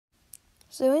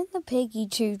So in the Piggy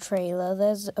 2 trailer,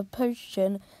 there's a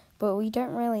potion, but we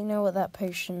don't really know what that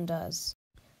potion does.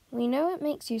 We know it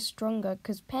makes you stronger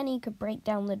because Penny could break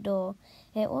down the door.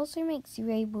 It also makes you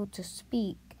able to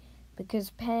speak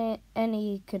because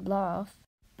Penny could laugh.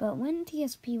 But when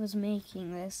TSP was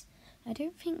making this, I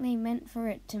don't think they meant for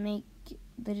it to make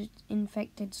the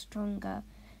infected stronger.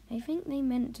 I think they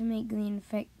meant to make the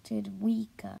infected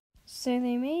weaker. So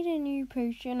they made a new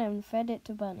potion and fed it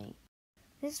to Bunny.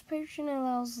 This potion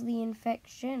allows the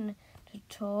infection to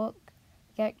talk,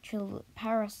 the actual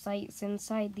parasites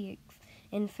inside the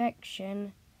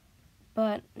infection,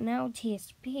 but now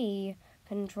TSP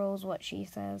controls what she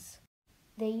says.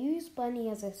 They use Bunny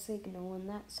as a signal, and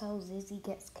that's how Zizzy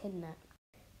gets kidnapped.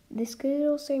 This could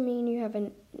also mean you have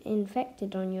an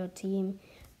infected on your team,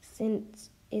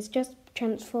 since it's just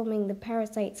transforming the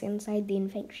parasites inside the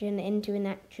infection into an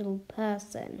actual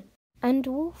person. And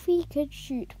Wolfie could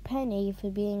shoot Penny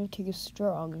for being too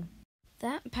strong.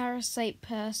 That parasite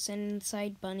person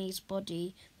inside Bunny's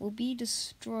body will be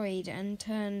destroyed and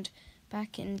turned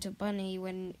back into Bunny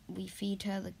when we feed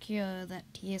her the cure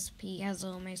that TSP has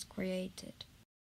almost created.